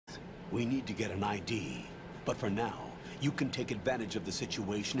We need to get an ID. But for now, you can take advantage of the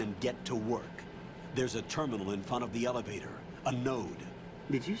situation and get to work. There's a terminal in front of the elevator. A node.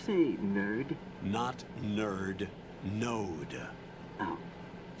 Did you say nerd? Not nerd. Node. Oh.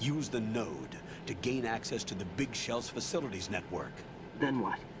 Use the node to gain access to the Big Shell's facilities network. Then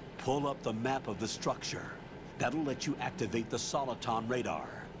what? Pull up the map of the structure. That'll let you activate the Soliton radar.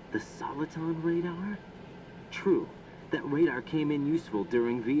 The Soliton radar? True. That radar came in useful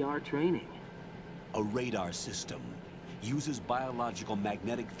during VR training. A radar system uses biological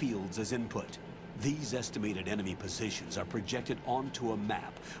magnetic fields as input. These estimated enemy positions are projected onto a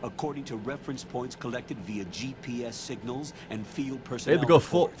map according to reference points collected via GPS signals and field personnel. They go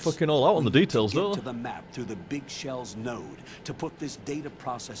fucking all out on the details, though. Get to the map through the Big Shell's node to put this data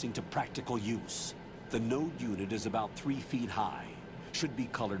processing to practical use. The node unit is about 3 feet high. Should be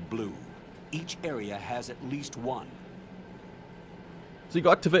colored blue. Each area has at least one. So you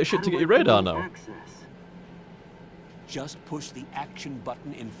got to activate shit to get your radar now? Access? Just push the action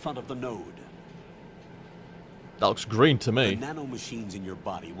button in front of the node. That looks green to me. The nanomachines in your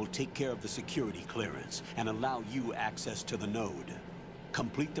body will take care of the security clearance and allow you access to the node.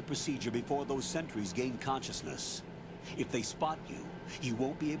 Complete the procedure before those sentries gain consciousness. If they spot you, you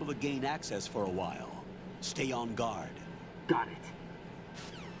won't be able to gain access for a while. Stay on guard. Got it.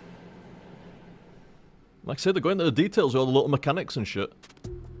 Like I said, they're going into the details of all the little mechanics and shit.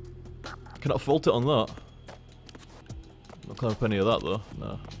 Cannot fault it on that. Not climb up any of that though,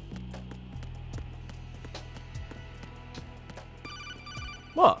 no.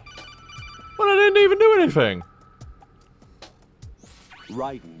 What? Well, I didn't even do anything!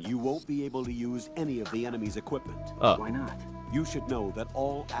 Raiden, you won't be able to use any of the enemy's equipment. Why not? You should know that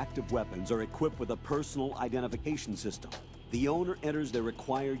all active weapons are equipped with a personal identification system. The owner enters their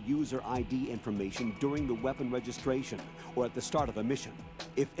required user ID information during the weapon registration or at the start of a mission.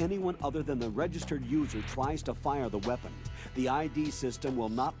 If anyone other than the registered user tries to fire the weapon, the ID system will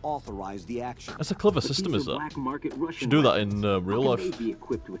not authorize the action. That's a clever system, is that? Black market Russian Should do that in real How life. can they be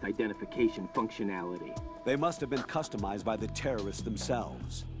equipped with identification functionality? They must have been customized by the terrorists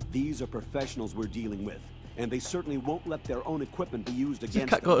themselves. These are professionals we're dealing with, and they certainly won't let their own equipment be used This against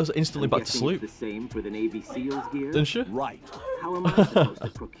cat them. got us instantly back to Guessing sleep. it's the same for the Navy SEALs gear? Didn't she? Right. How am I supposed to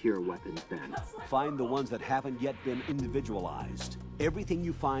procure weapons then? Find the ones that haven't yet been individualized. Everything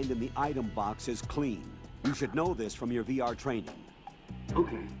you find in the item box is clean. You should know this from your VR training.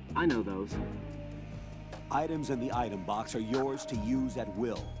 Okay, I know those. Items in the item box are yours to use at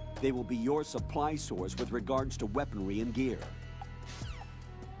will. They will be your supply source with regards to weaponry and gear.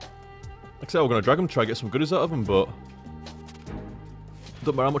 Like I said, we're going to drag them, try to get some goodies out of them, but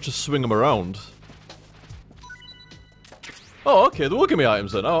don't matter how much I swing them around. Oh, okay, they will give me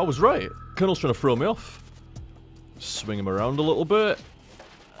items then. Oh, I was right. Colonel's trying to throw me off. Swing him around a little bit.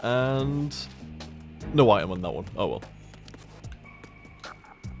 And no item on that one. Oh well.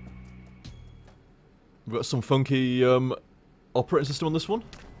 We've got some funky operating system on this one.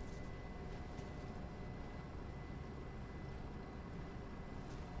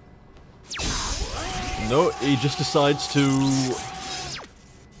 No, he just decides to...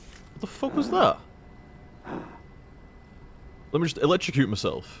 What the fuck was that? Let me just electrocute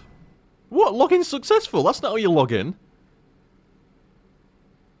myself. What? Login successful? That's not how you log in.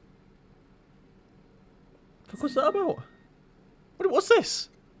 The fuck was that about? What's this?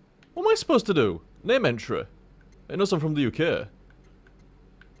 What am I supposed to do? Name entry. It knows I'm from the UK.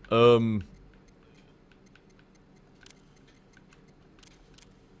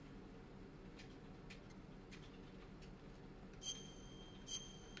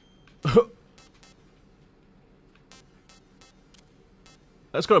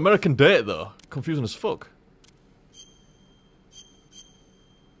 That's got American date though. Confusing as fuck.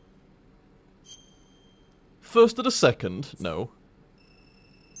 First of the second? No.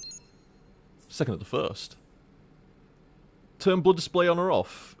 Second of the first. Turn blood display on or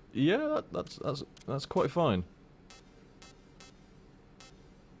off? Yeah, that's quite fine.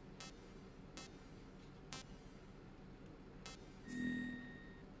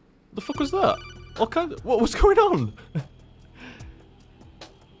 The fuck was that? What was going on?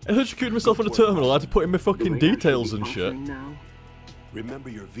 I electrocuted myself on the terminal. I had to put in my fucking details and shit. Remember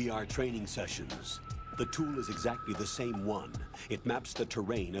your VR training sessions. The tool is exactly the same one. It maps the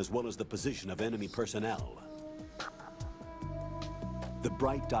terrain as well as the position of enemy personnel. The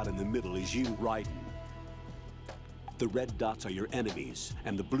bright dot in the middle is you, Raiden. The red dots are your enemies,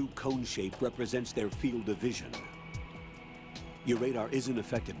 and the blue cone shape represents their field of vision. Your radar isn't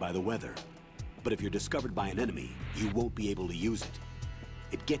affected by the weather, but if you're discovered by an enemy, you won't be able to use it.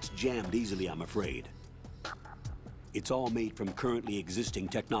 It gets jammed easily, I'm afraid. It's all made from currently existing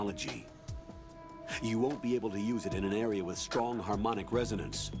technology. You won't be able to use it in an area with strong harmonic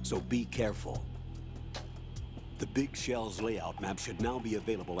resonance, so be careful. The Big Shell's layout map should now be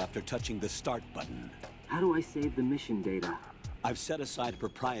available after touching the Start button. How do I save the mission data? I've set aside a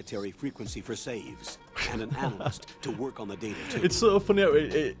proprietary frequency for saves, and an analyst to work on the data too. It's so funny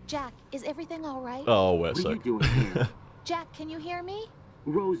how Jack, is everything all right? Oh, wait a What are sec. you doing here? Jack, can you hear me?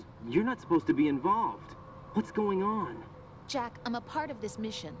 Rose, you're not supposed to be involved. What's going on? Jack, I'm a part of this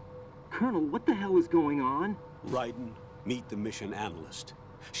mission. Colonel, what the hell is going on? Raiden, meet the mission analyst.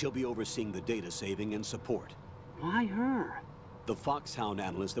 She'll be overseeing the data saving and support. Why her? The Foxhound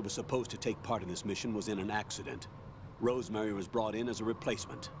analyst that was supposed to take part in this mission was in an accident. Rosemary was brought in as a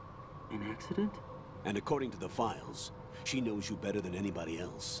replacement. An accident? And according to the files, she knows you better than anybody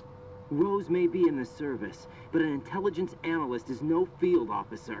else. Rose may be in the service, but an intelligence analyst is no field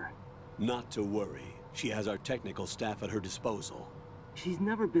officer. Not to worry. She has our technical staff at her disposal. She's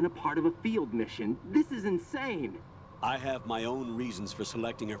never been a part of a field mission. This is insane. I have my own reasons for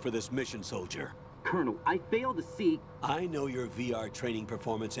selecting her for this mission, soldier. Colonel, I fail to see... I know your VR training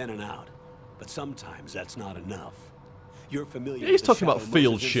performance in and out, but sometimes that's not enough. You're familiar He's with the talking about Shadow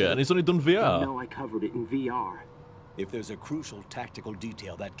field Moses shit, and incident? he's only done VR. No, I covered it in VR. If there's a crucial tactical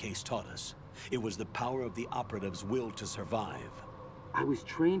detail that case taught us, it was the power of the operative's will to survive. I was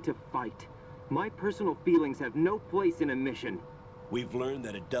trained to fight. My personal feelings have no place in a mission. We've learned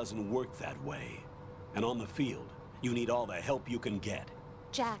that it doesn't work that way. And on the field, you need all the help you can get.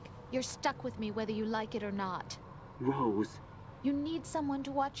 Jack, you're stuck with me whether you like it or not. Rose, You need someone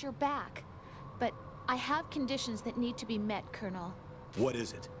to watch your back. But I have conditions that need to be met, Colonel. What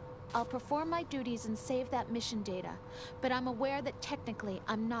is it? I'll perform my duties and save that mission data, but I'm aware that technically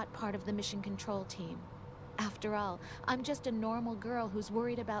I'm not part of the mission control team. After all, I'm just a normal girl who's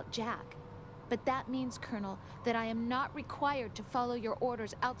worried about Jack. But that means, Colonel, that I am not required to follow your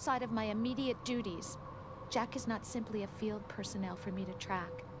orders outside of my immediate duties. Jack is not simply a field personnel for me to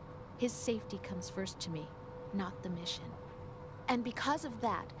track. His safety comes first to me, not the mission. And because of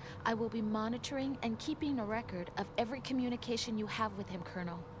that, I will be monitoring and keeping a record of every communication you have with him,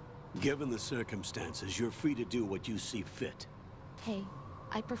 Colonel. Given the circumstances, you're free to do what you see fit. Hey,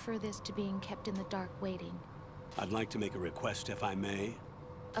 I prefer this to being kept in the dark waiting. I'd like to make a request, if I may.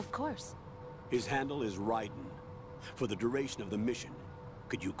 Of course. His handle is Raiden. For the duration of the mission,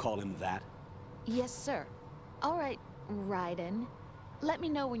 could you call him that? Yes, sir. All right, Raiden. Let me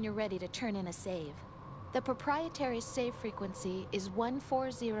know when you're ready to turn in a save. The proprietary save frequency is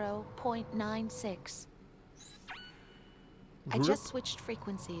 140.96. I just switched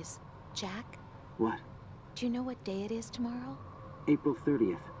frequencies. Jack, what? do you know what day it is tomorrow? April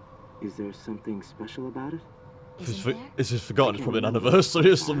 30th. Is there something special about it? Isn't there? It's just forgotten. It's probably an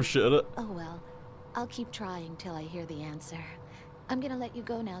anniversary or some shit, isn't it? Oh well, I'll keep trying till I hear the answer. I'm gonna let you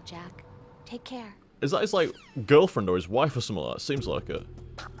go now, Jack. Take care. Is that his, like, girlfriend or his wife or something like that? Seems like it.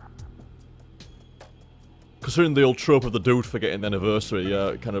 Considering the old trope of the dude forgetting the anniversary, yeah,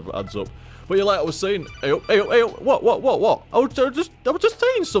 it kind of adds up. But yeah, like I was saying, hey up, what? I was just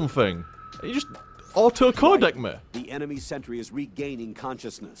saying something. You just auto-codec me. The enemy sentry is regaining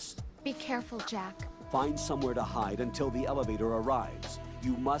consciousness. Be careful, Jack. Find somewhere to hide until the elevator arrives.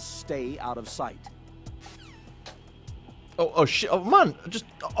 You must stay out of sight. Oh shit, oh man, just,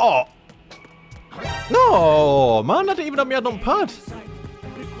 oh. No, man, I didn't even have my head on pad.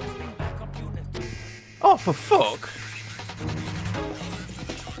 Oh, for fuck.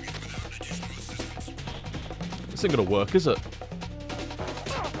 This ain't gonna work, is it?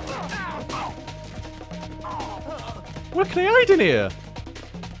 Where can I hide in here?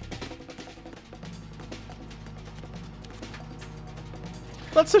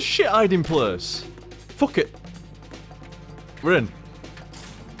 That's a shit hiding place. Fuck it. We're in.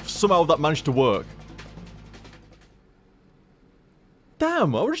 Somehow that managed to work.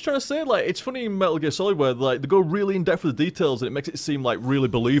 Damn, I was just trying to say, like, it's funny in Metal Gear Solid where, like, they go really in depth with the details and it makes it seem, like, really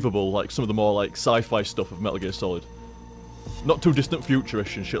believable, like some of the more, like, sci-fi stuff of Metal Gear Solid. Not too distant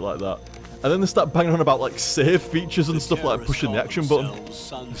future-ish and shit like that. And then they start banging on about, like, save features and stuff like pushing the action button.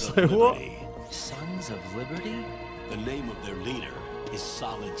 Sons It's of like, what? Liberty. Sons of Liberty? The name of their leader is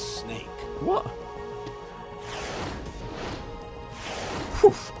Solid Snake. What?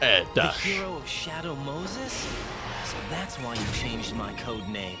 Whew, air The dash. hero of Shadow Moses? So that's why you changed my code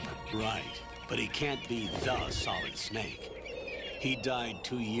name. Right, but he can't be the Solid Snake. He died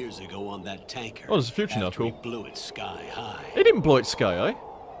 2 years ago on that tanker. Oh, there's a future now, after he cool. blew it sky high. He didn't blow it sky high.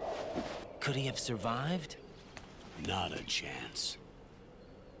 Could he have survived? Not a chance.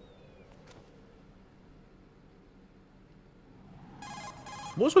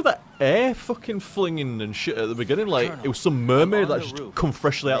 What was with that air fucking flinging and shit at the beginning? Like, Colonel, it was some mermaid I'm that on just the roof. come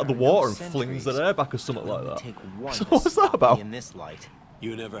freshly out of the There are no water and flings sentries. that air back or something like It would that. take one So to what's that stop me about? in this light.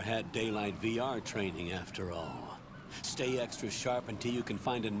 You never had daylight VR training after all. Stay extra sharp until you can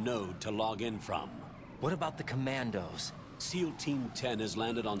find a node to log in from. What about the commandos? SEAL Team 10 has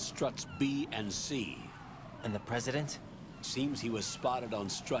landed on struts B and C. And the president? Seems he was spotted on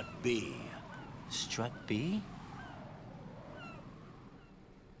strut B. Strut B?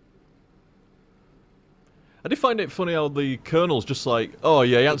 I did find it funny how the colonel's just like, oh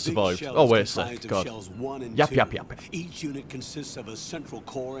yeah, he hasn't survived. Oh wait a sec, God. Shells 1 and Yap, 2. yap, yap. Each unit consists of a central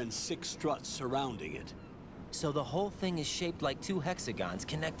core and 6 struts surrounding it. So the whole thing is shaped like 2 hexagons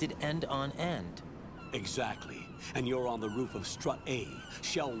connected end on end. Exactly. And you're on the roof of strut A,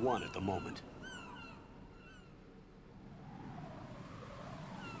 shell 1 at the moment.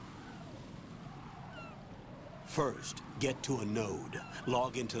 First, get to a node.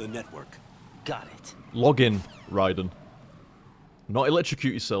 Log into the network. Got it. Log in, Raiden. Not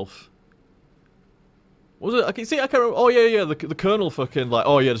electrocute yourself. What was it? I can't remember. Oh yeah, the colonel fucking like,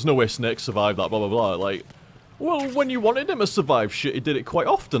 oh yeah, there's no way Snake survived that, blah blah blah. Like, well, when you wanted him to survive shit, he did it quite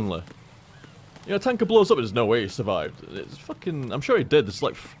oftenly. You know, tanker blows up, there's no way he survived. It's fucking, I'm sure he did. There's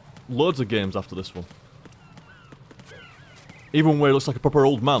like loads of games after this one. Even where he looks like a proper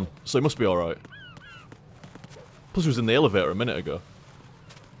old man, so he must be alright. Plus he was in the elevator a minute ago.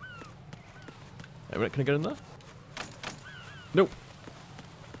 Hey, wait, can I get in there? Nope.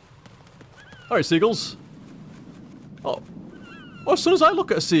 Alright, seagulls. Oh, as soon as I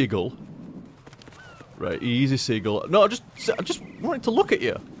look at a seagull... Right, easy seagull. No, I just wanted to look at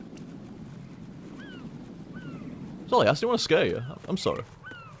you. That's all I asked, I didn't want to scare you. I'm sorry.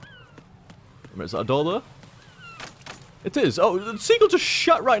 Is that a door there? It is. Oh, the seagull just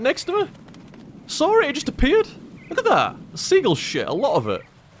shot right next to me. Sorry, it just appeared. Look at that. The seagull shit, a lot of it.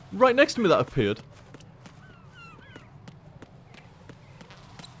 Right next to me that appeared.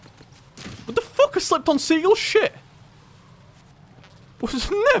 What the fuck? I slept on seagull shit.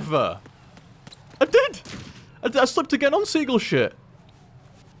 Was never. I did. I slept again on seagull shit.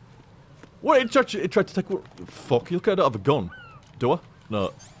 What? It tried to take. Fuck! You look, I don't have a gun. Do I?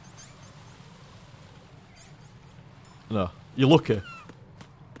 No. No. You're lucky.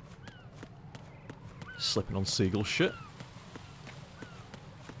 Slipping on seagull shit.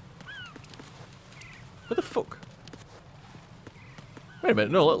 Where the fuck? Wait a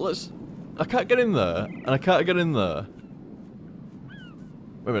minute. No. Let's. I can't get in there, and I can't get in there.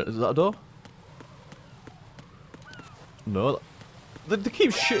 Wait a minute. Is that a door? No. They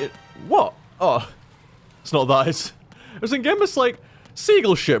keep shit. What? Oh. It's not that. I was in game, it's like,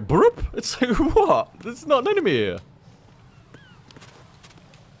 seagull shit, broop. It's like, what? There's not an enemy here.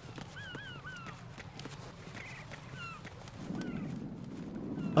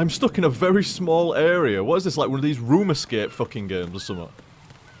 I'm stuck in a very small area. What is this, like one of these room escape fucking games or something?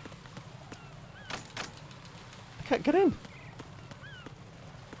 I can't get in.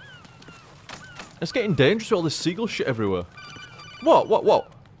 It's getting dangerous with all this seagull shit everywhere.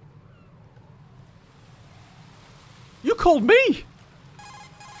 What? You called me!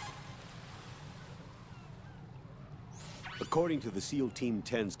 According to the SEAL Team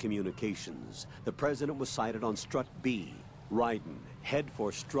 10's communications, the President was sighted on strut B. Raiden, head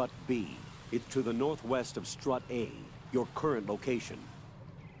for strut B. It's to the northwest of strut A, your current location.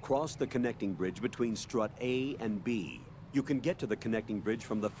 Cross the connecting bridge between strut A and B. You can get to the connecting bridge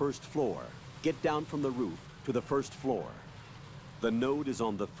from the first floor. Get down from the roof to the first floor. The node is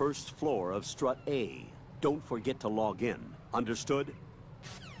on the first floor of strut A. Don't forget to log in. Understood?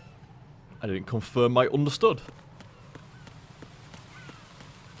 I didn't confirm my understood.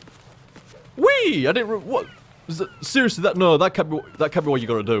 Whee! I didn't. What? Is that, seriously, that can't be what you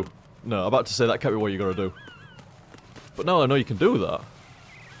gotta do. No, I'm about to say that can't be what you gotta do. But now I know you can do that.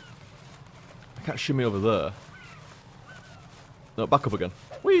 I can't shimmy over there. No, back up again.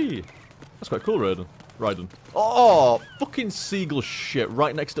 Whee! That's quite cool, Raiden. Oh, fucking seagull shit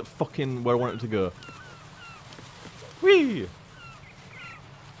right next to fucking where I want it to go. Whee!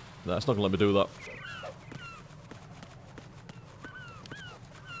 Nah, it's not gonna let me do that.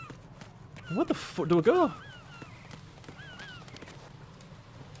 Where the fuck do I go?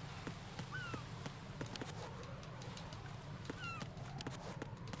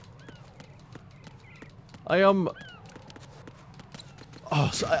 I am... Oh,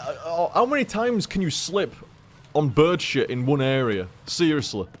 so how many times can you slip on bird shit in one area?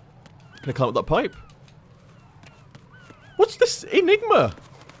 Seriously. Can I climb up that pipe? What's this enigma?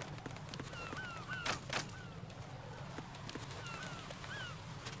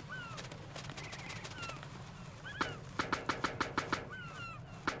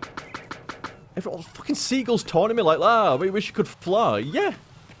 If it was fucking seagulls taunting me like that, I wish you could fly. Yeah.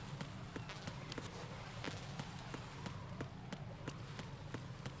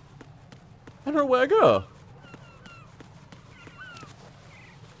 I don't know where to go.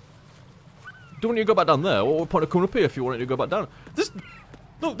 Don't want you to go back down there. What point of coming up here if you wanted to go back down?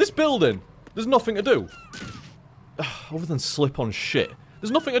 Look, this building. There's nothing to do. Other than slip on shit.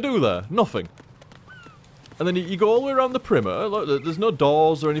 There's nothing to do there. Nothing. And then you go all the way around the perimeter. Look, there's no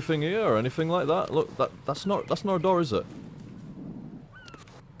doors or anything here or anything like that. Look, that's not a door, is it?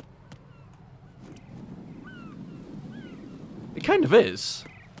 It kind of is.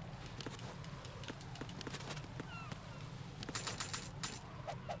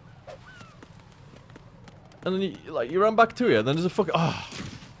 And then you run back to here, and then there's a fucking...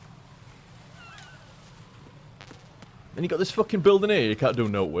 And you got this fucking building here you can't do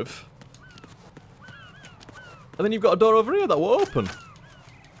note with. And then you've got a door over here that will open.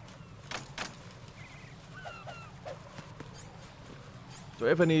 Do I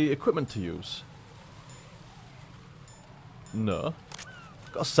have any equipment to use? No.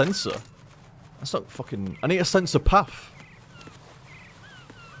 Got a sensor. That's not fucking... I need a sensor path.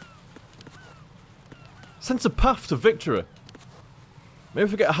 Sensor path to victory. Maybe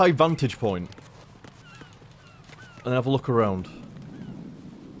if we get a high vantage point. And then have a look around.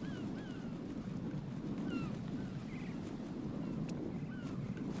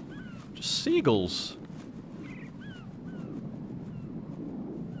 Just seagulls.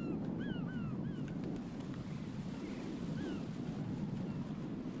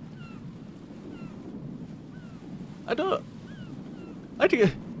 I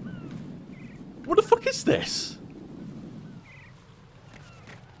think... What the fuck is this?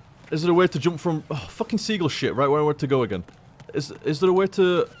 Is there a way to jump from... Oh, fucking seagull shit, right where I want to go again. Is there a way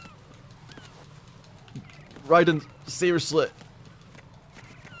to... Raiden, seriously.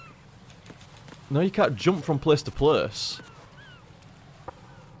 No, you can't jump from place to place.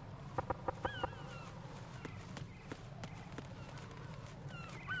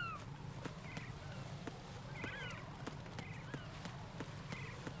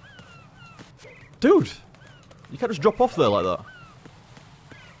 Dude! You can't just drop off there like that. What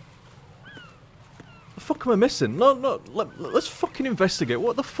the fuck am I missing? No, let's fucking investigate.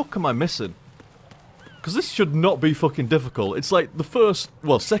 What the fuck am I missing? Because this should not be fucking difficult. It's like the first,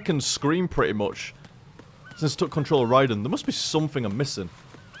 well, second screen pretty much. Since I took control of Raiden. There must be something I'm missing.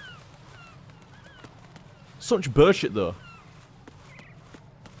 Such bullshit though.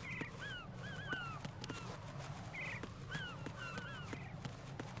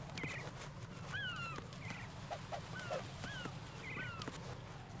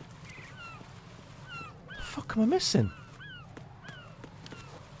 What am I missing?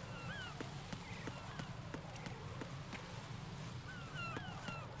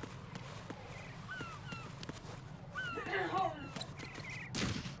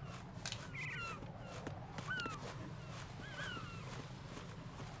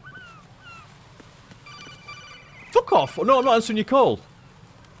 Fuck off! No, I'm not answering your call.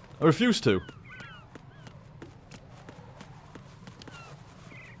 I refuse to.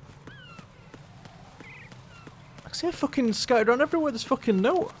 See, I fucking scattered around everywhere. There's fucking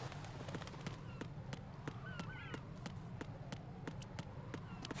note.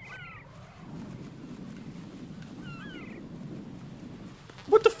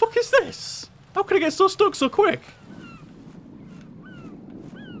 What the fuck is this? How can I get so stuck so quick?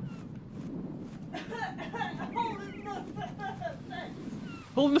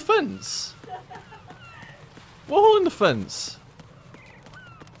 Hole in the fence? What hole in the fence?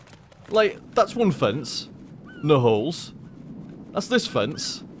 Like, that's one fence. No holes. That's this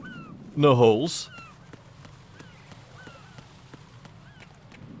fence. No holes.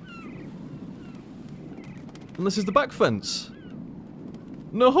 And this is the back fence.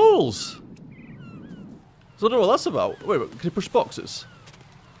 No holes. So I don't know what that's about. Wait, can you push boxes?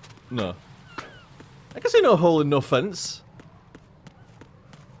 No. I can see no hole in no fence.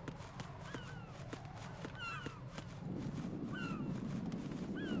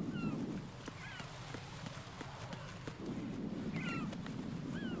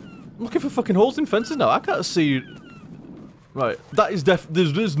 I'm looking for fucking holes in fences now. I can't see. Right, that is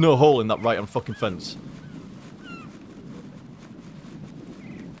there's no hole in that right-hand fucking fence.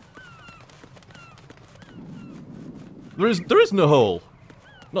 There is no hole.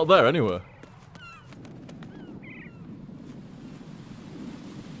 Not there anywhere.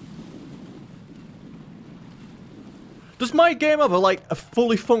 Does my game have a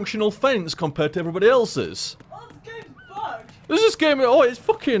fully functional fence compared to everybody else's? Oh, this game's bugged. There's this game. Oh, it's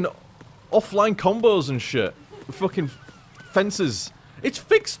fucking offline combos and shit. Fucking fences. It's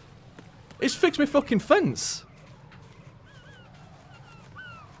fixed. It's fixed my fucking fence.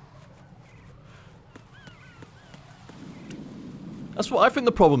 That's what I think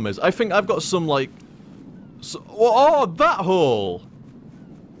the problem is. I think I've got some, like... oh, that hole!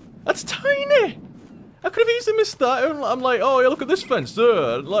 That's tiny! I could have easily missed that. I'm like, oh, yeah, look at this fence.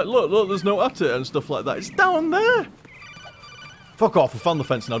 Like, look, there's no at it and stuff like that. It's down there! Fuck off, I found the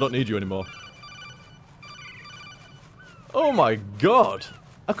fence now. I don't need you anymore. Oh my god.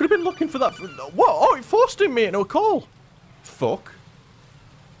 I could have been looking for that. What? Oh, it forced me into a call. Fuck.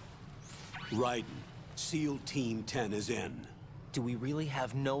 Raiden, SEAL Team 10 is in. Do we really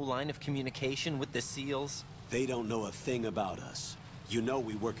have no line of communication with the SEALs? They don't know a thing about us. You know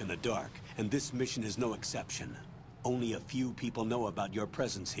we work in the dark, and this mission is no exception. Only a few people know about your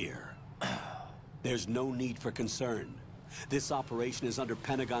presence here. There's no need for concern. This operation is under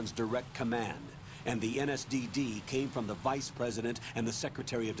Pentagon's direct command, and the NSDD came from the Vice President and the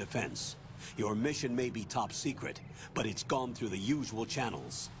Secretary of Defense. Your mission may be top secret, but it's gone through the usual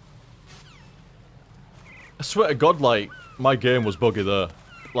channels. I swear to God, like, my game was buggy there.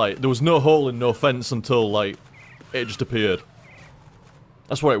 Like, there was no hole and no fence until, like, it just appeared.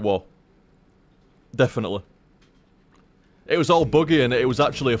 That's what it was. Definitely. It was all buggy and it was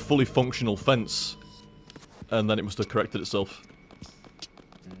actually a fully functional fence. And then it must have corrected itself.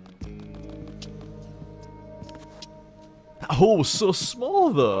 That hole was so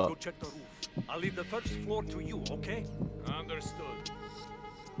small, though. Go check the roof. I'll leave the first floor to you, okay? Understood.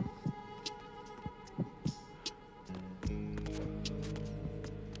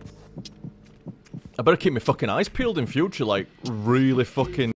 I better keep my fucking eyes peeled in future, like, really fucking...